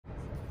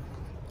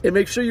And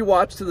make sure you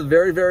watch to the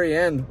very, very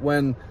end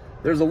when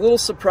there's a little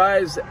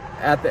surprise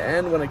at the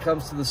end when it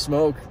comes to the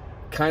smoke.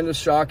 Kind of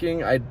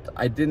shocking. I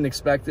didn't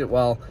expect it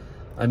while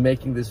I'm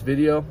making this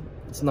video.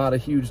 It's not a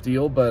huge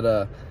deal,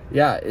 but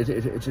yeah,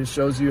 it just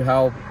shows you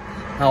how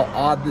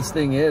odd this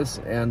thing is.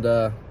 And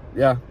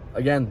yeah,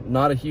 again,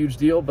 not a huge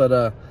deal,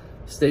 but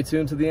stay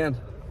tuned to the end.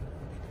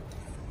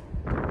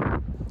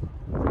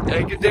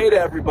 Hey, good day to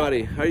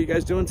everybody. How are you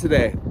guys doing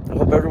today? I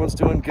hope everyone's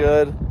doing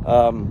good.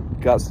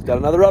 Got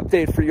another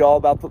update for you all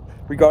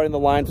regarding the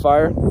line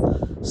fire.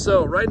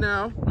 So right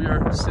now we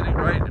are sitting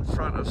right in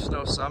front of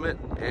Snow Summit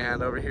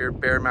and over here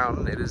Bear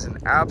Mountain. It is an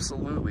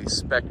absolutely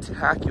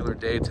spectacular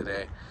day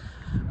today.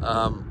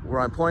 Where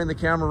I'm pointing the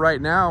camera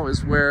right now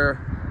is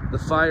where the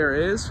fire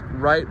is,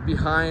 right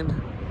behind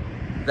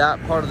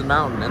that part of the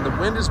mountain. And the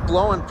wind is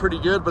blowing pretty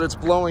good, but it's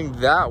blowing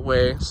that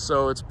way,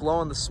 so it's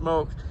blowing the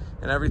smoke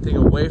and everything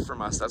away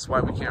from us. That's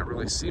why we can't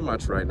really see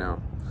much right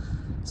now.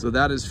 So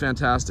that is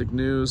fantastic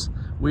news.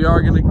 We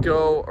are gonna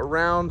go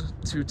around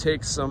to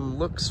take some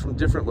looks from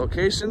different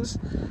locations,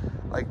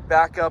 like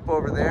back up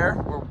over there,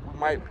 where we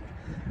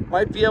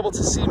might be able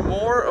to see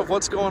more of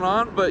what's going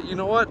on. But you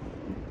know what?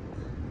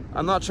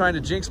 I'm not trying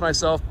to jinx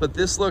myself, but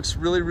this looks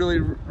really, really,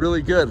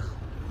 really good.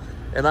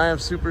 And I am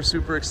super,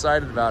 super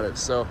excited about it.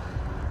 So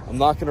I'm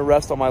not gonna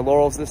rest on my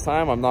laurels this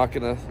time. I'm not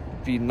gonna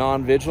be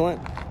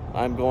non-vigilant.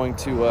 I'm going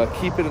to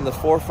keep it in the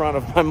forefront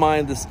of my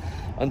mind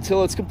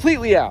until it's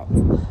completely out.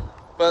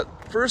 But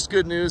first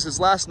good news is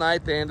last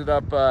night they ended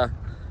up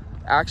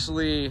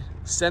actually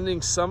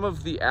sending some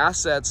of the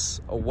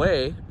assets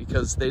away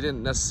because they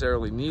didn't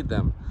necessarily need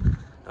them.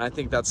 And I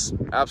think that's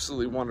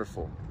absolutely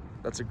wonderful.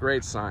 That's a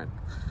great sign.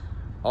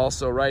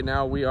 Also, right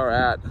now we are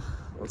at,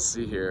 let's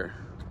see here.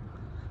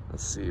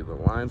 Let's see, the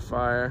line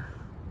fire.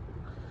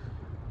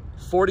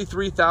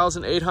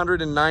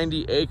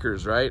 43,890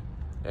 acres, right?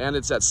 And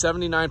it's at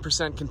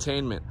 79%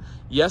 containment.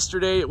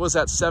 Yesterday it was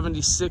at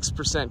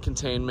 76%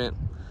 containment.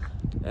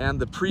 And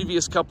the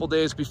previous couple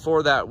days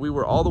before that, we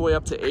were all the way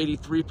up to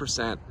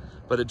 83%,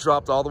 but it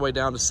dropped all the way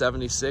down to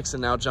 76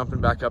 and now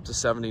jumping back up to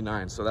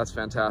 79. So that's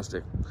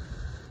fantastic.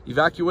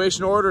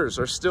 Evacuation orders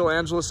are still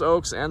Angeles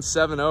Oaks and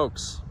Seven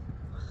Oaks.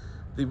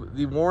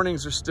 The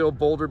warnings are still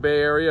Boulder Bay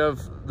area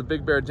of the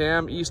Big Bear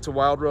Dam, east to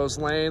Wild Rose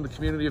Lane, the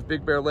community of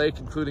Big Bear Lake,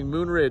 including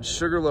Moon Ridge,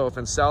 Sugarloaf,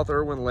 and South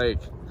Irwin Lake.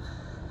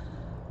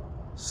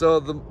 So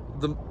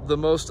the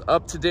most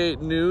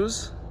up-to-date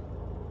news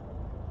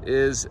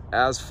is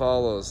as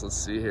follows. Let's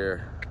see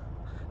here.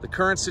 The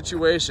current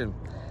situation.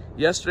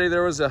 Yesterday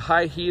there was a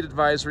high heat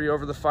advisory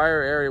over the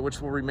fire area,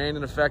 which will remain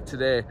in effect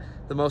today.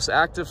 The most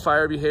active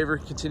fire behavior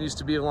continues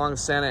to be along the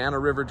Santa Ana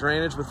River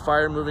drainage, with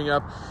fire moving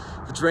up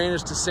the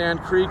drainage to Sand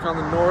Creek on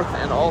the north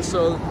and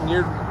also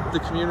near the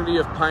community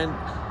of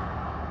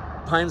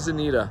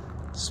Pinezanita.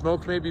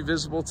 Smoke may be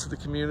visible to the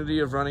community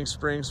of Running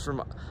Springs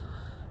from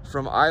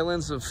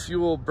islands of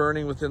fuel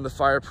burning within the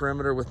fire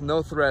perimeter with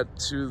no threat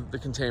to the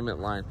containment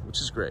line,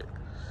 which is great.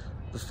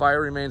 The fire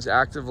remains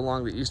active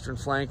along the eastern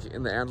flank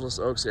in the Angeles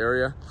Oaks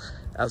area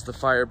as the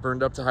fire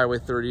burned up to Highway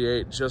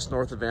 38 just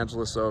north of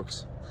Angeles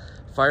Oaks.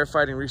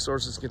 Firefighting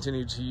resources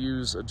continue to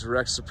use a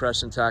direct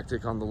suppression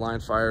tactic on the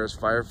line fires.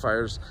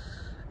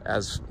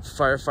 As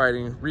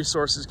firefighting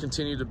resources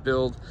continue to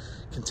build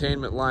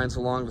containment lines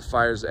along the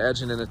fire's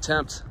edge in an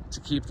attempt to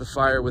keep the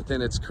fire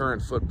within its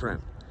current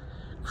footprint.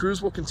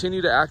 Crews will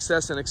continue to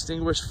access and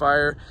extinguish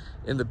fire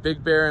in the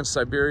Big Bear and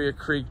Siberia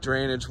Creek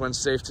drainage when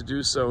safe to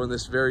do so in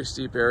this very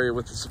steep area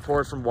with the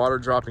support from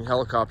water-dropping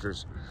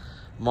helicopters.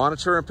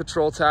 Monitor and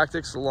patrol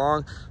tactics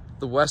along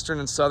the western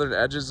and southern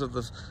edges of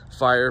the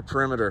fire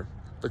perimeter.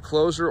 The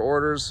closure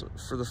orders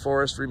for the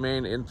forest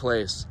remain in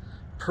place,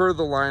 per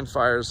the line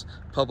fire's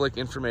public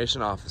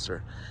information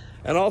officer.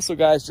 And also,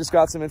 guys, just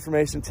got some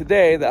information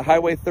today that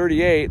Highway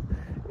 38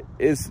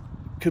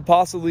 could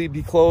possibly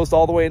be closed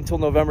all the way until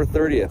November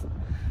 30th.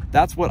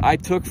 That's what I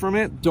took from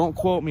it. Don't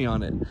quote me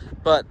on it,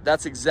 but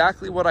that's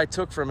exactly what I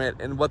took from it.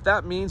 And what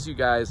that means, you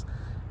guys,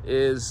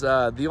 is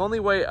the only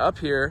way up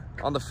here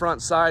on the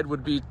front side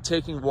would be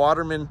taking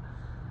Waterman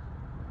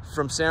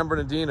from San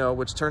Bernardino,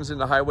 which turns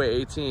into Highway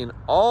 18,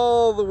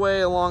 all the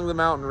way along the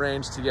mountain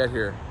range to get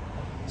here.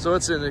 So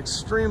it's an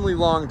extremely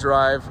long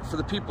drive. For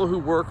the people who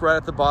work right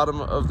at the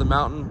bottom of the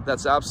mountain,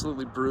 that's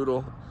absolutely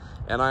brutal.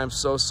 And I am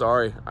so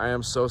sorry. I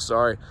am so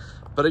sorry.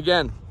 But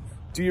again,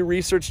 do your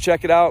research,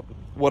 check it out.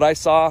 What I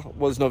saw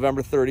was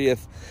November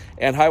 30th,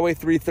 and Highway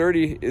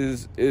 330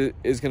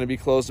 is going to be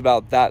closed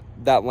about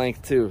that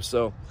length too.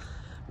 So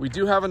we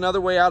do have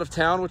another way out of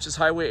town, which is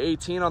Highway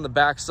 18 on the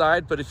back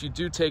side. But if you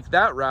do take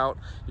that route,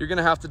 you're going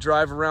to have to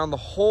drive around the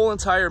whole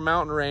entire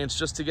mountain range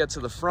just to get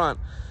to the front.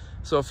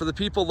 So for the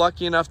people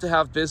lucky enough to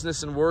have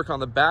business and work on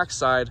the back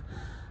side,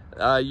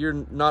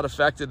 you're not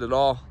affected at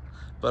all.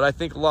 But I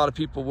think a lot of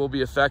people will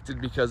be affected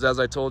because, as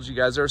I told you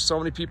guys, there are so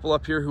many people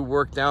up here who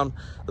work down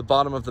the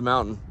bottom of the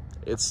mountain.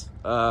 It's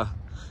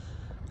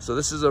so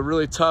this is a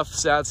really tough,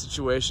 sad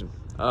situation.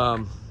 I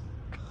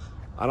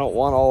don't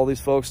want all these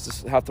folks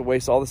to have to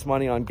waste all this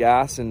money on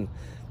gas, and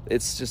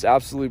it's just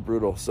absolutely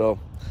brutal. So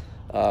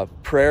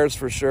prayers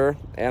for sure.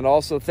 And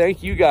also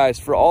thank you guys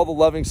for all the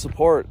loving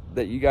support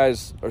that you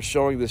guys are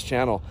showing this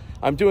channel.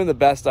 I'm doing the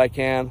best I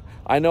can.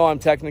 I know I'm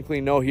technically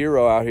no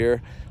hero out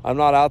here. I'm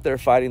not out there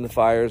fighting the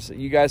fires.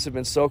 You guys have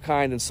been so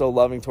kind and so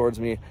loving towards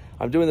me.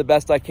 I'm doing the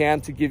best I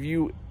can to give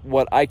you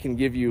what I can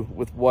give you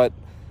with what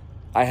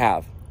I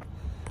have.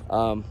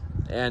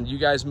 And you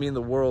guys mean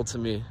the world to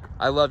me.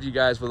 I love you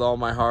guys with all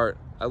my heart.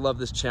 I love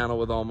this channel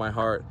with all my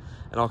heart,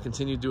 and I'll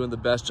continue doing the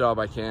best job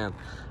I can.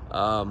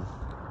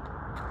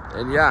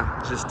 And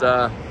yeah,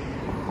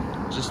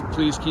 just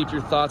please keep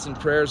your thoughts and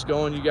prayers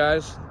going, you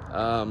guys,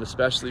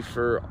 especially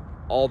for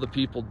all the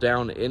people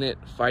down in it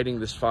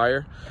fighting this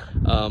fire.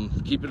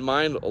 Keep in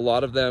mind, a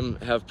lot of them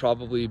have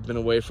probably been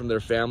away from their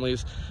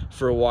families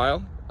for a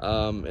while,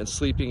 and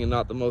sleeping in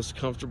not the most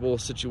comfortable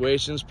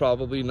situations,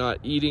 probably not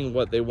eating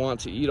what they want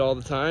to eat all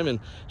the time,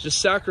 and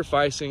just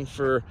sacrificing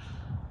for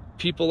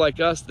people like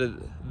us that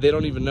they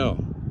don't even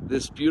know.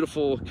 This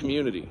beautiful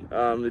community.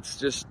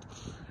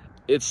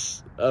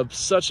 It's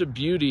such a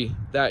beauty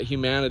that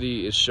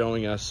humanity is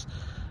showing us.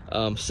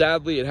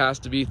 Sadly, it has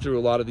to be through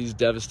a lot of these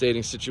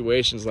devastating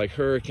situations like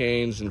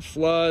hurricanes and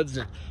floods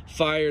and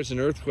fires and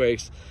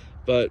earthquakes,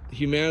 but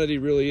humanity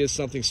really is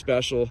something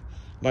special.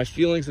 My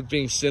feelings of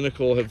being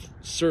cynical have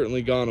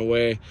certainly gone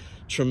away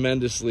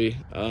tremendously,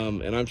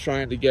 and I'm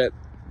trying to get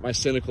my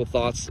cynical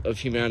thoughts of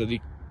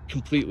humanity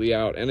completely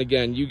out. And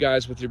again, you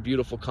guys with your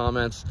beautiful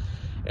comments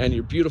and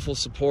your beautiful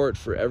support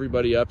for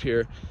everybody up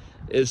here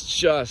is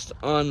just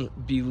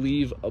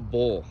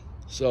unbelievable.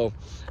 So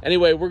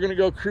anyway, we're gonna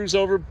go cruise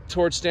over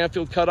towards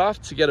Stanfield Cutoff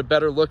to get a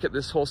better look at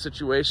this whole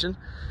situation.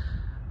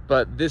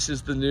 But this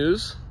is the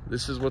news.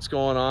 This is what's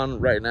going on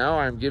right now.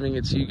 I'm giving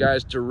it to you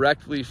guys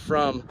directly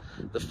from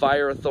the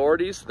fire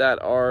authorities that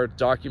are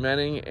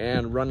documenting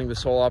and running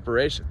this whole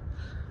operation.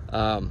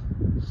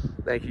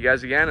 Thank you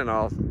guys again, and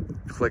I'll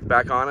click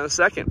back on in a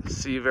second.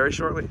 See you very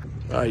shortly.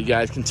 All right, you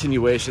guys,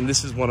 continuation.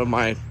 This is one of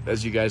my,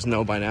 as you guys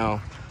know by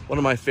now, one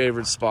of my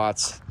favorite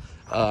spots.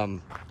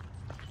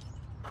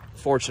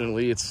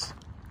 Fortunately, it's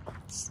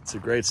a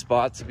great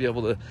spot to be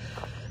able to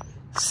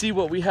see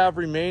what we have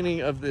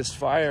remaining of this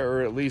fire,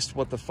 or at least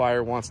what the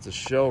fire wants to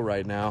show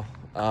right now.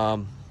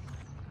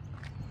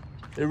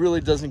 It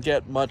really doesn't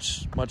get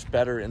much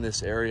better in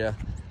this area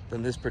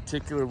than this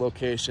particular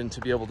location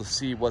to be able to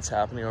see what's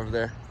happening over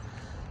there.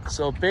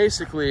 So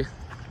basically,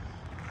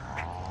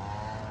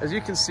 as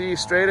you can see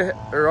straight ahead,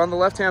 or on the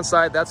left hand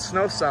side, that's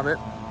Snow Summit,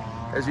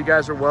 as you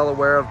guys are well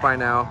aware of by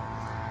now.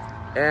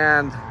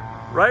 And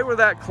right where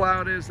that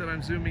cloud is that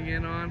I'm zooming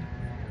in on,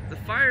 the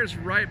fire's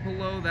right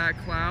below that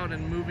cloud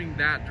and moving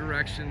that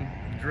direction,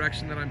 the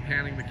direction that I'm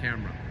panning the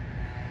camera.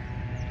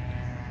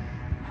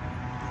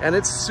 And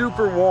it's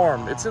super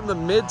warm. It's in the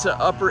mid to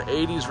upper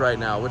 80s right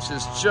now, which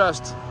is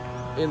just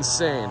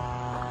insane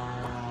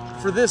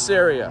for this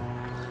area.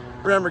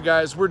 Remember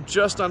guys, we're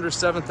just under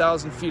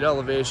 7,000 feet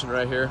elevation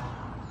right here.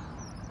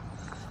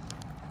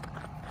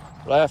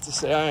 But I have to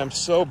say, I am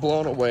so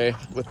blown away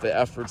with the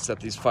efforts that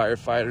these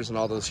firefighters and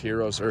all those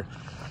heroes are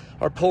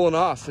pulling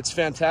off. It's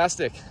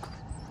fantastic.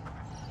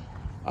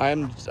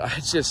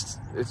 It's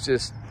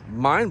just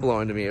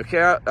mind-blowing to me.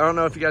 Okay, I don't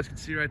know if you guys can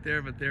see right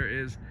there, but there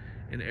is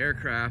an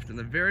aircraft in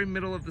the very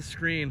middle of the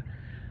screen,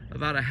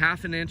 about a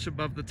 ½ an inch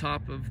above the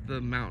top of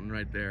the mountain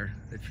right there,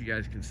 if you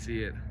guys can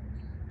see it.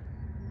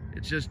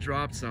 It just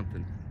dropped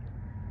something.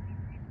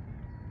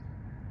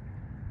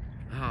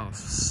 Oh,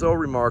 so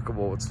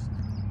remarkable.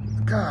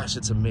 Gosh,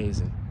 it's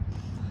amazing.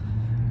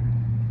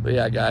 But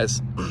yeah,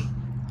 guys,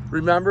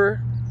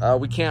 remember,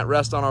 we can't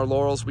rest on our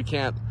laurels. We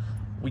can't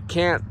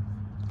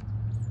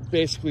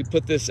basically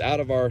put this out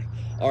of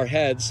our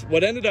heads.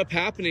 What ended up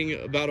happening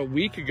about a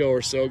week ago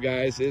or so,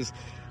 guys, is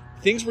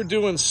things were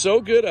doing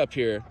so good up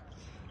here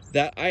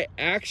that I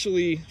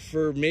actually,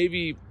 for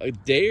maybe a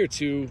day or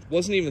two,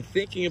 wasn't even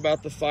thinking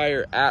about the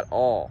fire at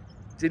all.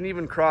 Didn't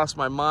even cross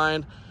my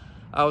mind.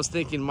 I was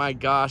thinking, my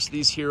gosh,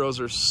 these heroes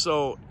are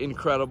so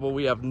incredible.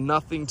 We have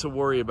nothing to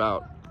worry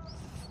about.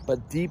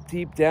 But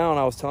deep down,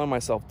 I was telling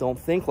myself, don't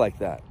think like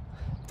that.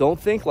 Don't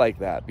think like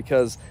that,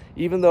 because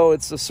even though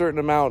it's a certain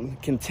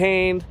amount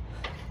contained,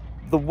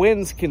 the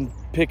winds can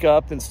pick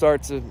up and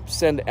start to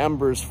send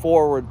embers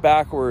forward,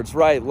 backwards,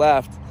 right,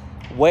 left,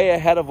 way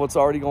ahead of what's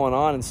already going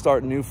on, and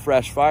start new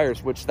fresh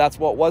fires, which that's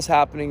what was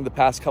happening the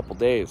past couple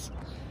days.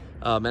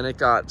 And it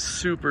got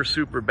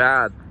super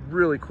bad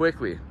really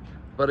quickly.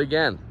 But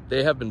again,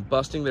 they have been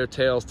busting their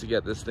tails to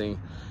get this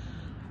thing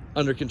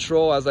under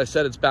control. As I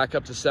said, it's back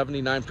up to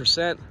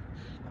 79%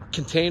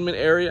 containment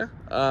area.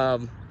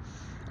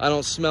 I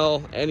don't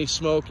smell any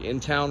smoke in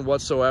town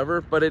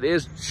whatsoever, but it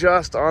is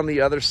just on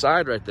the other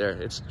side right there.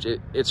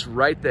 It's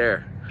right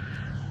there.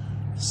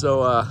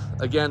 So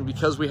again,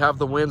 because we have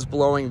the winds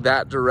blowing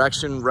that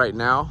direction right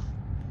now,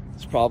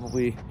 it's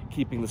probably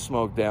keeping the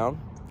smoke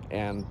down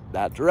and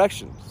that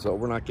direction. So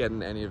we're not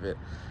getting any of it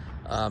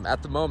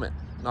at the moment,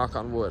 knock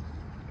on wood.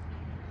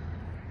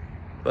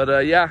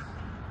 But yeah,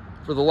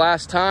 for the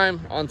last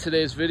time on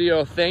today's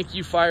video, thank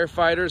you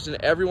firefighters and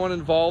everyone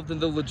involved in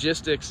the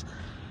logistics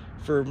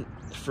for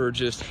for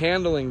just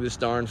handling this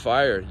darn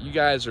fire. You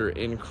guys are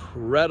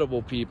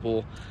incredible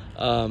people.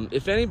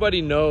 If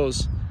anybody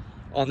knows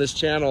on this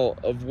channel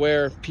of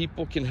where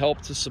people can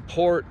help to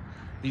support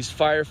these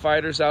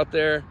firefighters out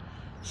there,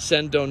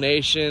 send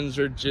donations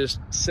or just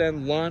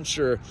send lunch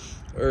or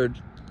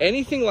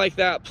anything like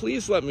that,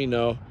 please let me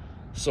know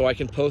so I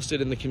can post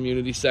it in the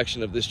community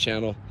section of this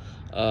channel.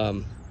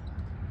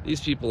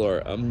 These people are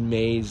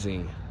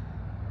amazing.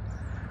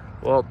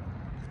 Well,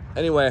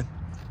 anyway,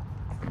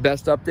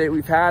 best update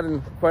we've had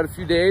in quite a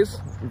few days.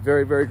 I'm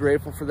very, very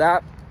grateful for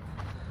that.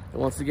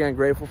 And once again,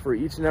 grateful for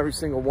each and every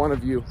single one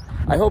of you.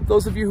 I hope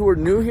those of you who are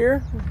new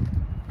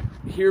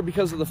here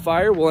because of the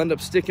fire will end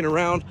up sticking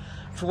around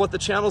for what the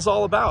channel's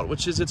all about,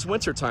 which is its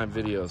wintertime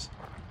videos.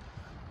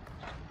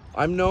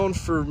 I'm known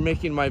for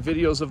making my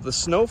videos of the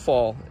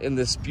snowfall in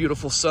this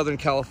beautiful Southern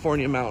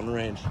California mountain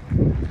range.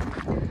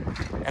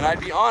 And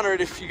I'd be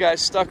honored if you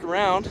guys stuck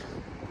around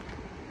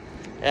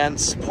and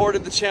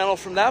supported the channel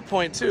from that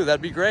point too.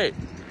 That'd be great.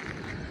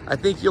 I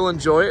think you'll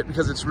enjoy it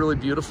because it's really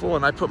beautiful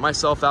and I put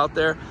myself out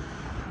there.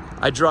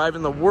 I drive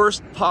in the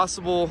worst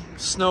possible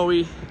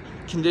snowy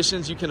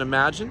conditions you can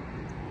imagine.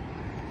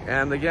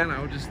 And again, I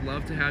would just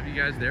love to have you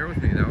guys there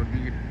with me. That would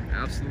be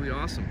absolutely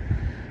awesome.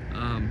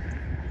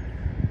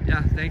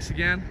 Yeah, thanks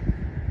again.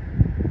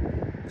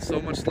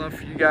 So much love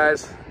for you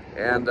guys.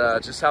 And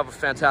just have a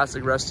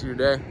fantastic rest of your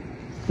day.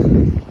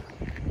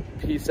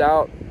 Peace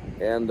out.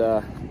 And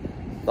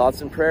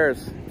thoughts and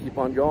prayers. Keep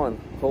on going.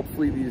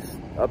 Hopefully these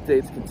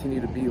updates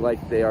continue to be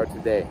like they are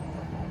today.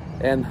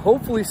 And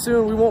hopefully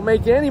soon we won't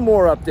make any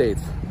more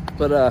updates.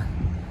 But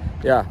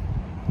yeah.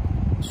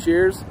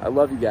 Cheers. I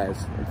love you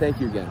guys. And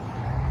thank you again.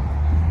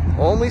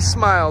 Only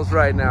smiles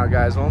right now,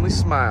 guys. Only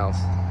smiles.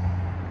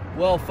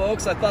 Well,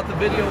 folks, I thought the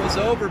video was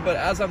over, but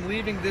as I'm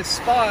leaving this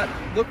spot,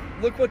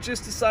 look what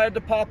just decided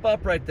to pop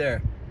up right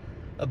there.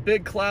 A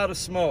big cloud of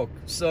smoke.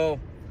 So,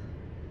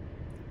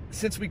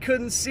 since we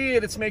couldn't see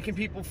it, it's making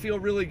people feel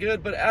really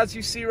good. But as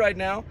you see right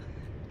now,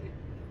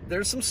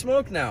 there's some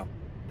smoke now.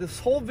 This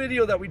whole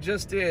video that we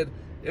just did,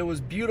 it was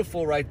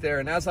beautiful right there.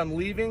 And as I'm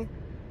leaving,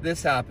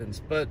 this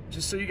happens. But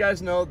just so you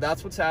guys know,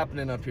 that's what's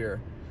happening up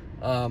here.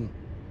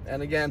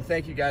 And again,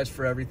 thank you guys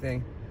for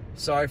everything.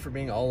 Sorry for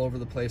being all over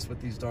the place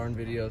with these darn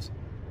videos.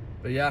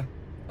 But yeah,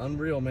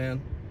 unreal, man.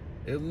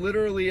 It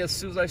literally, as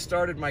soon as I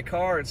started my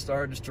car, it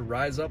started just to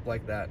rise up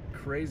like that.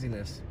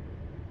 Craziness.